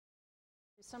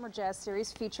Summer Jazz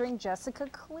Series featuring Jessica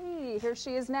Klee. Here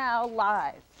she is now,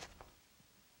 live.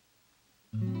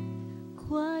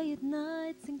 Quiet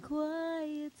nights and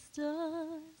quiet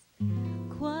stars,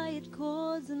 quiet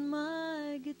chords and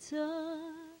my guitar,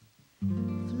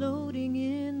 floating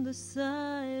in the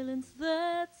silence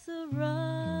that surrounds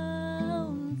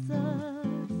us.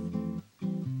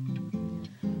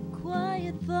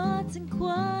 Quiet thoughts and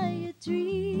quiet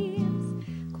dreams,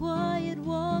 quiet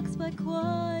walks by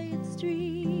quiet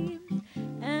streams,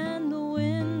 and the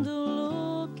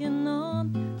window looking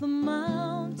on the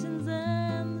mountains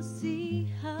and the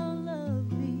sea. How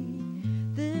lovely,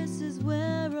 this is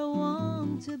where I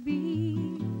want to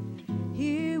be,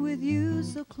 here with you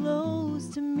so close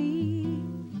to me,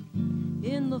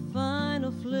 in the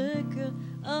final flicker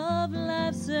of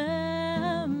life's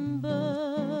ember.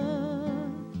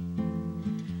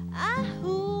 I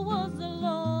who was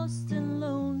lost and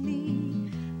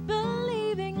lonely,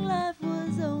 believing life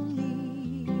was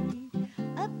only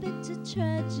a picture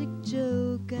tragic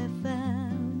joke I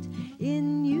found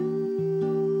in you,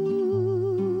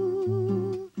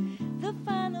 the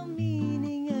final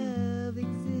meaning of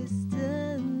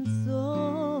existence.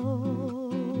 Oh,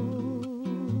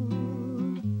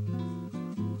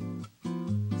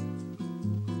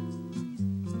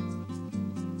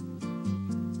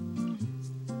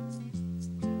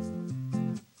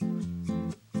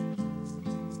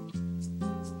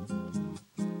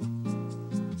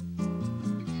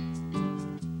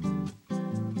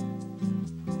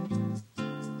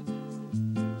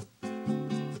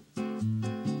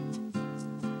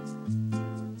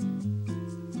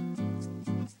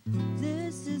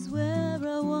 this is where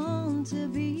I want to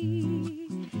be,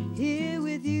 here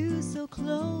with you so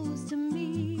close to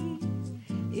me,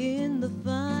 in the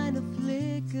final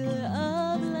flicker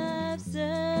of life's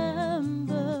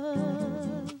ember.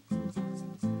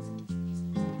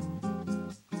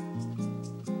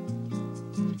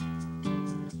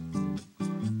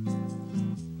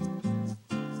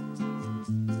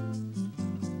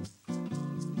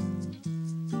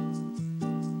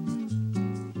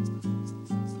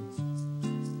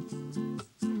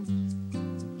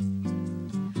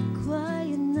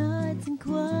 Quiet nights and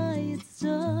quiet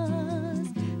stars,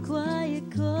 quiet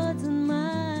chords on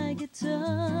my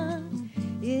guitar,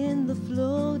 in the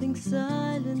floating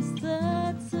silence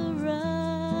that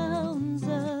surrounds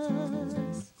us.